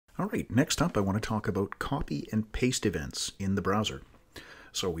All right, next up I want to talk about copy and paste events in the browser.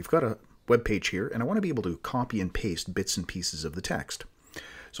 So we've got a web page here, and I want to be able to copy and paste bits and pieces of the text.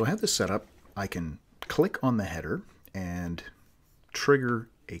 So I have this set up. I can click on the header and trigger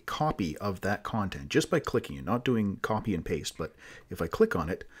a copy of that content just by clicking it, not doing copy and paste, but if I click on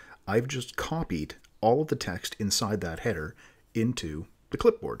it, I've just copied all of the text inside that header into the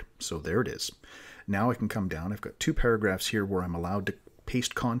clipboard. So there it is. Now I can come down. I've got two paragraphs here where I'm allowed to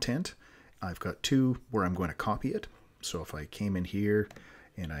paste content. I've got two where I'm going to copy it. So if I came in here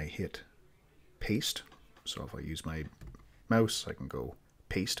and I hit paste, so if I use my mouse, I can go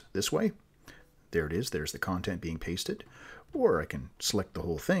paste this way. There it is. There's the content being pasted. Or I can select the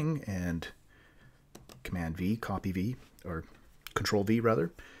whole thing and Command V, copy V, or Control V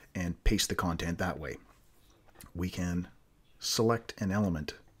rather, and paste the content that way. We can select an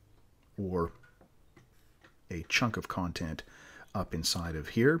element or a chunk of content up inside of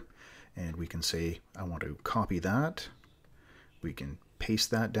here, and we can say I want to copy that. We can paste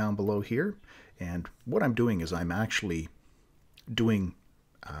that down below here, and what I'm doing is I'm actually doing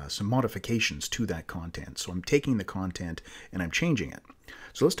some modifications to that content. So I'm taking the content and I'm changing it.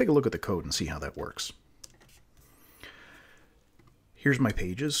 So let's take a look at the code and see how that works. Here's my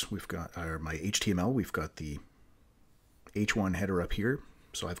pages. We've got my HTML. We've got the H1 header up here.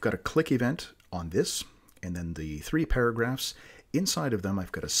 So I've got a click event on this, and then the 3 paragraphs. Inside of them,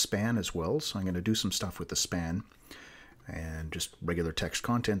 I've got a span as well. So I'm going to do some stuff with the span and just regular text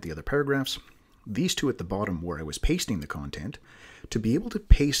content, the other paragraphs. These two at the bottom where I was pasting the content. To be able to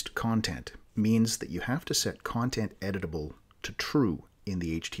paste content means that you have to set content editable to true in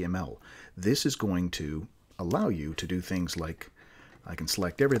the HTML. This is going to allow you to do things like I can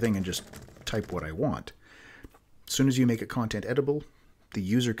select everything and just type what I want. As soon as you make it content editable, the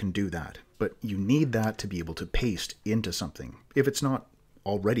user can do that, but you need that to be able to paste into something if it's not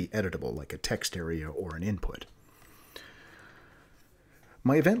already editable, like a text area or an input.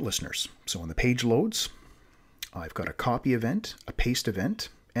 My event listeners. So when the page loads, I've got a copy event, a paste event,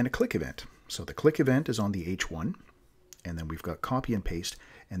 and a click event. So the click event is on the H1, and then we've got copy and paste,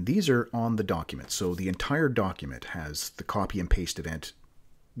 and these are on the document. So the entire document has the copy and paste event.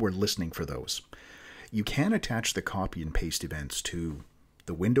 We're listening for those. You can attach the copy and paste events to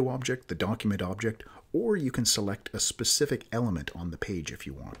the window object, the document object, or you can select a specific element on the page if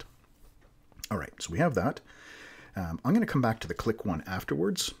you want. All right, so we have that. I'm going to come back to the click one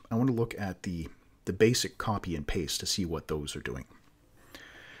afterwards. I want to look at the basic copy and paste to see what those are doing.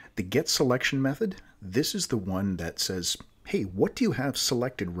 The getSelection method, this is the one that says, hey, what do you have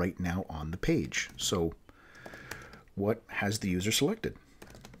selected right now on the page? So what has the user selected?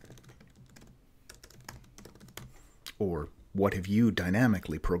 Or what have you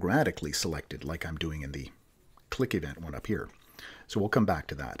dynamically, programmatically selected, like I'm doing in the click event one up here? So we'll come back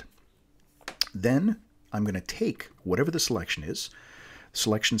to that. Then I'm going to take whatever the selection is.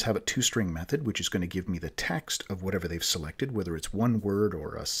 Selections have a toString method, which is going to give me the text of whatever they've selected, whether it's one word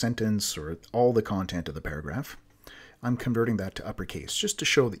or a sentence or all the content of the paragraph. I'm converting that to uppercase just to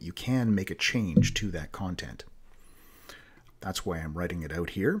show that you can make a change to that content. That's why I'm writing it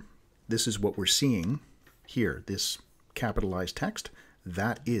out here. This is what we're seeing here, this capitalized text.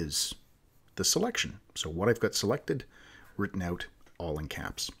 That is the selection. So what I've got selected, written out all in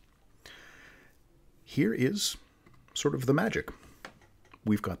caps. Here is sort of the magic.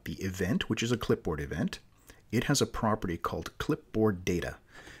 We've got the event, which is a clipboard event. It has a property called clipboard data.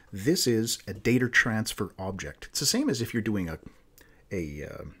 This is a data transfer object. It's the same as if you're doing a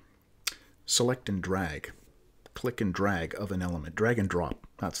select and drag, click and drag of an element. Drag and drop,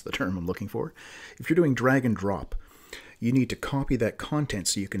 that's the term I'm looking for. If you're doing drag and drop, you need to copy that content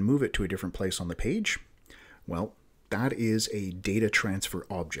so you can move it to a different place on the page. Well, that is a data transfer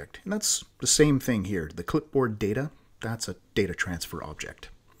object. And that's the same thing here. The clipboard data, that's a data transfer object.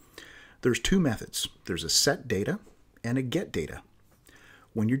 There's two methods. There's a set data and a get data.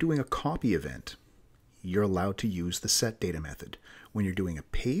 When you're doing a copy event, you're allowed to use the set data method. When you're doing a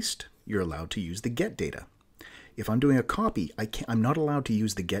paste, you're allowed to use the get data. If I'm doing a copy, I'm not allowed to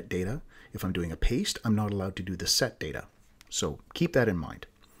use the get data. If I'm doing a paste, I'm not allowed to do the set data. So keep that in mind.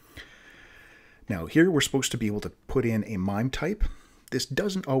 Now here we're supposed to be able to put in a Mime type. This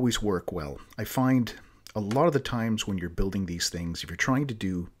doesn't always work well. I find a lot of the times when you're building these things, if you're trying to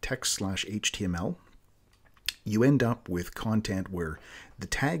do text/HTML, you end up with content where the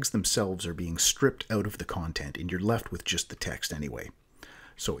tags themselves are being stripped out of the content and you're left with just the text anyway.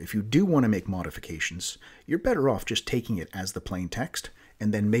 So if you do want to make modifications, you're better off just taking it as the plain text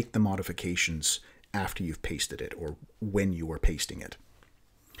and then make the modifications after you've pasted it or when you are pasting it.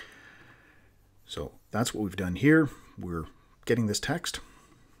 So that's what we've done here. We're getting this text.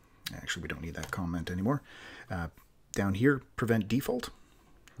 Actually, we don't need that comment anymore. Down here, prevent default.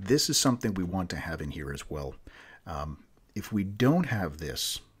 This is something we want to have in here as well. If we don't have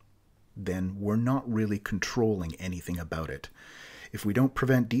this, then we're not really controlling anything about it. If we don't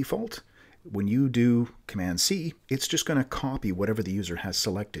prevent default, when you do Command-C, it's just going to copy whatever the user has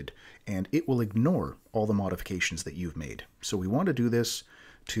selected, and it will ignore all the modifications that you've made. So we want to do this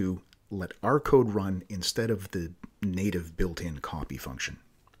to let our code run instead of the native built-in copy function.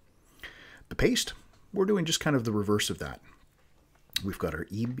 The paste, we're doing just kind of the reverse of that. We've got our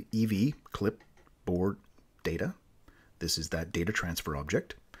EV clipboard data. This is that data transfer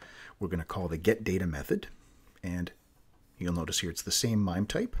object. We're going to call the getData method, and you'll notice here it's the same Mime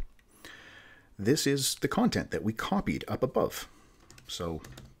type. This is the content that we copied up above. So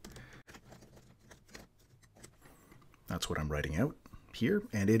that's what I'm writing out here,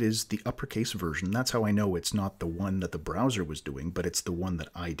 and it is the uppercase version. That's how I know it's not the one that the browser was doing, but it's the one that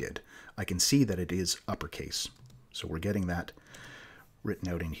I did. I can see that it is uppercase. So we're getting that written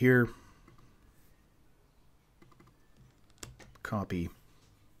out in here. Copy.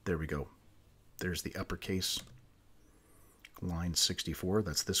 There we go. There's the uppercase. Line 64,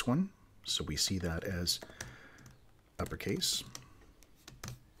 that's this one. So we see that as uppercase.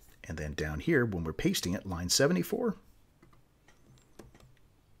 And then down here, when we're pasting it, line 74.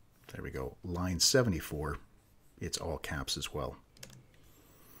 There we go. Line 74, it's all caps as well.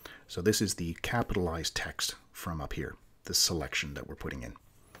 So this is the capitalized text from up here, the selection that we're putting in.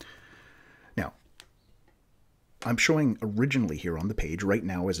 Now, I'm showing originally here on the page right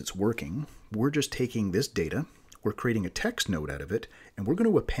now as it's working, we're just taking this data, we're creating a text node out of it, and we're going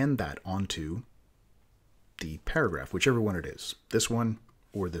to append that onto the paragraph, whichever one it is, this one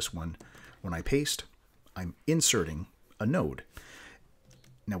or this one. When I paste, I'm inserting a node.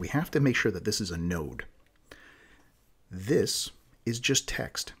 Now we have to make sure that this is a node. This is just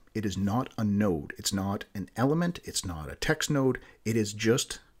text. It is not a node. It's not an element. It's not a text node. It is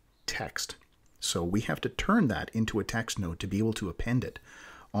just text. So we have to turn that into a text node to be able to append it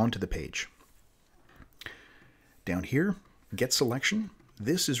onto the page. Down here, getSelection.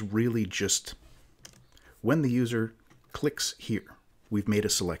 This is really just when the user clicks here, we've made a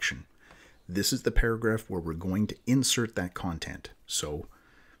selection. This is the paragraph where we're going to insert that content. So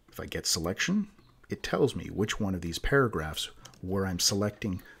if I get selection, it tells me which one of these paragraphs where I'm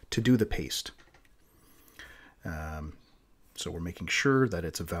selecting to do the paste. So we're making sure that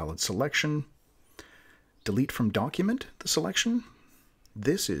it's a valid selection. Delete from document the selection.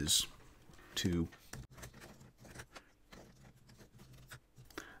 This is to...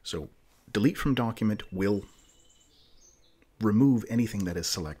 So delete from document will remove anything that is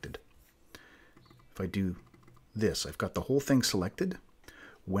selected. If I do this, I've got the whole thing selected.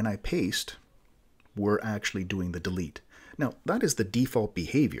 When I paste, we're actually doing the delete. Now, that is the default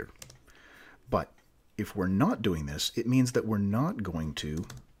behavior. But if we're not doing this, it means that we're not going to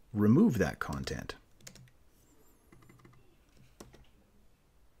remove that content.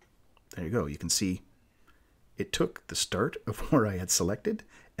 There you go. You can see it took the start of where I had selected,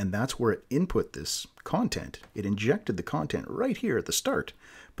 and that's where it input this content. It injected the content right here at the start,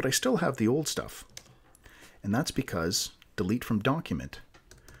 but I still have the old stuff. And that's because delete from document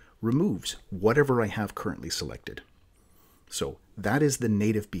removes whatever I have currently selected. So that is the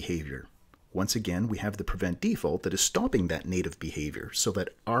native behavior. Once again, we have the prevent default that is stopping that native behavior so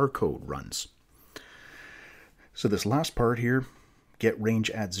that our code runs. So this last part here,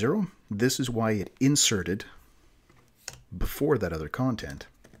 getRangeAt 0, this is why it inserted before that other content.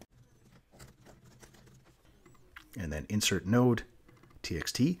 And then insert node,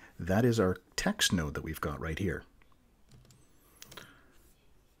 txt, that is our text node that we've got right here.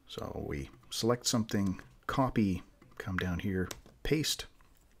 So we select something, copy, come down here, paste.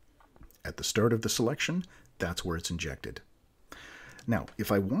 At the start of the selection, that's where it's injected. Now,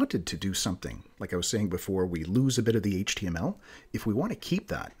 if I wanted to do something, like I was saying before, we lose a bit of the HTML. If we want to keep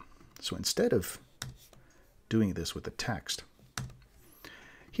that, so instead of doing this with the text,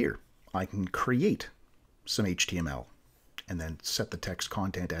 here, I can create some HTML and then set the text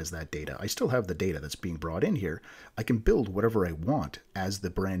content as that data. I still have the data that's being brought in here. I can build whatever I want as the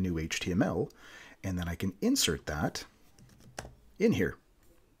brand new HTML, and then I can insert that in here.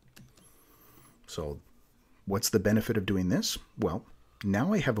 So what's the benefit of doing this? Well,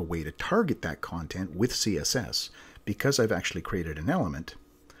 now I have a way to target that content with CSS because I've actually created an element.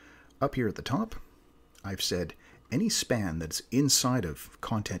 Up here at the top, I've said any span that's inside of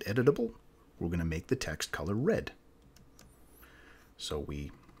content editable, we're going to make the text color red. So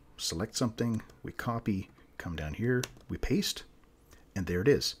we select something, we copy, come down here, we paste, and there it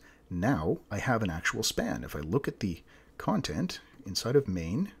is. Now I have an actual span. If I look at the content inside of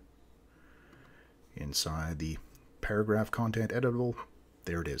main, inside the paragraph content editable.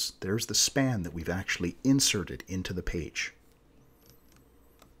 There it is. There's the span that we've actually inserted into the page.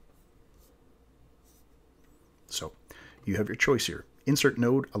 So you have your choice here. Insert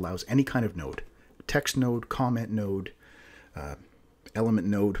node allows any kind of node. Text node, comment node, element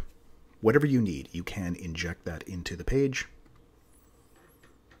node, whatever you need. You can inject that into the page.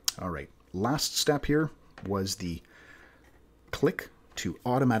 All right, last step here was the click to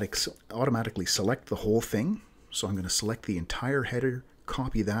automatically select the whole thing. So I'm going to select the entire header,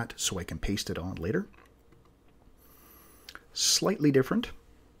 copy that so I can paste it on later. Slightly different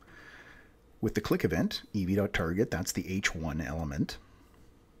with the click event, ev.target, that's the h1 element.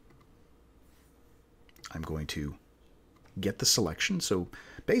 I'm going to get the selection. So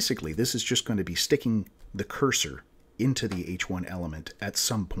basically this is just going to be sticking the cursor into the h1 element at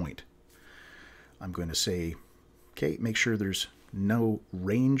some point. I'm going to say, okay, make sure there's no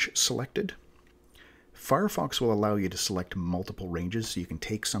range selected. Firefox will allow you to select multiple ranges, so you can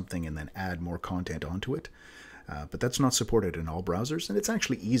take something and then add more content onto it. But that's not supported in all browsers, and it's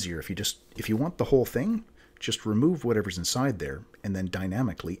actually easier if you want the whole thing, just remove whatever's inside there and then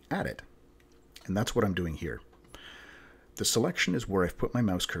dynamically add it. And that's what I'm doing here. The selection is where I've put my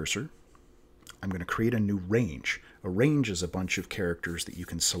mouse cursor. I'm going to create a new range. A range is a bunch of characters that you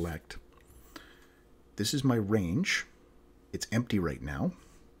can select. This is my range. It's empty right now.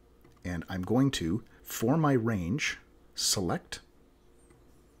 And I'm going to, for my range, select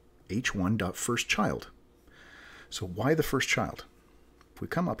h1.firstChild. So why the first child? If we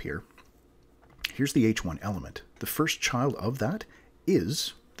come up here, here's the h1 element. The first child of that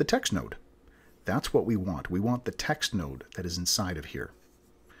is the text node. That's what we want. We want the text node that is inside of here.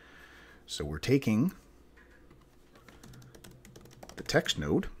 So we're taking the text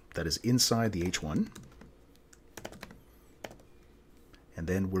node that is inside the h1, and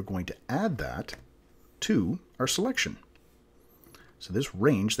then we're going to add that to our selection. So this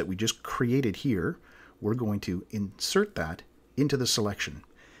range that we just created here, we're going to insert that into the selection.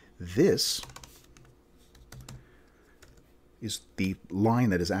 This is the line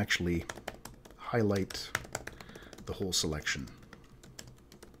that is actually highlight the whole selection,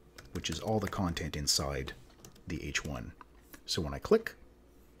 which is all the content inside the h1. So when I click,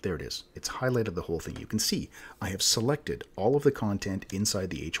 there it is. It's highlighted the whole thing. You can see I have selected all of the content inside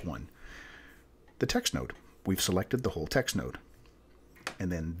the h1. The text node, we've selected the whole text node.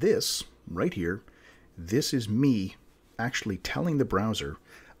 And then this right here, this is me actually telling the browser,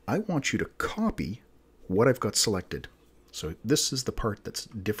 I want you to copy what I've got selected. So this is the part that's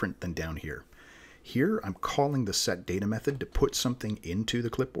different than down here. Here, I'm calling the setData method to put something into the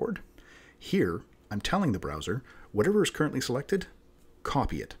clipboard. Here, I'm telling the browser, whatever is currently selected,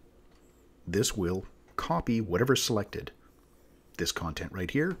 copy it. This will copy whatever's selected, this content right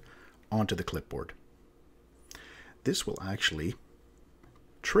here, onto the clipboard. This will actually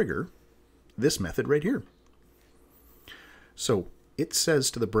trigger this method right here. So it says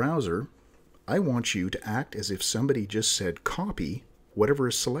to the browser, I want you to act as if somebody just said copy whatever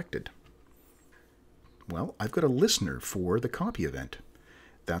is selected. Well, I've got a listener for the copy event.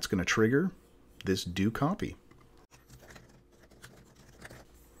 That's going to trigger this do copy.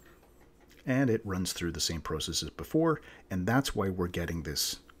 And it runs through the same process as before, and that's why we're getting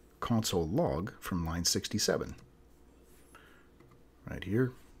this console log from line 67. Right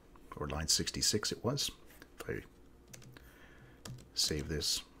here, or line 66 it was. If I save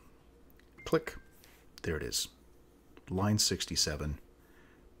this, click, there it is, line 67.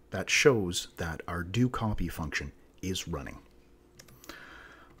 That shows that our do copy function is running.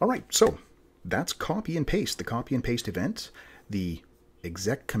 All right, so that's copy and paste, the copy and paste event. The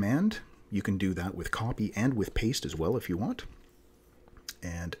exec command, you can do that with copy and with paste as well if you want.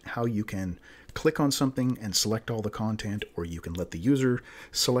 And how you can click on something and select all the content, or you can let the user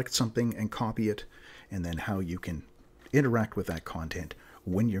select something and copy it, and then how you can interact with that content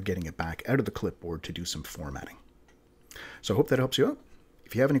when you're getting it back out of the clipboard to do some formatting. So I hope that helps you out.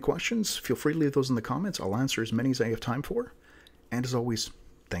 If you have any questions, feel free to leave those in the comments. I'll answer as many as I have time for. And as always,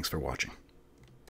 thanks for watching.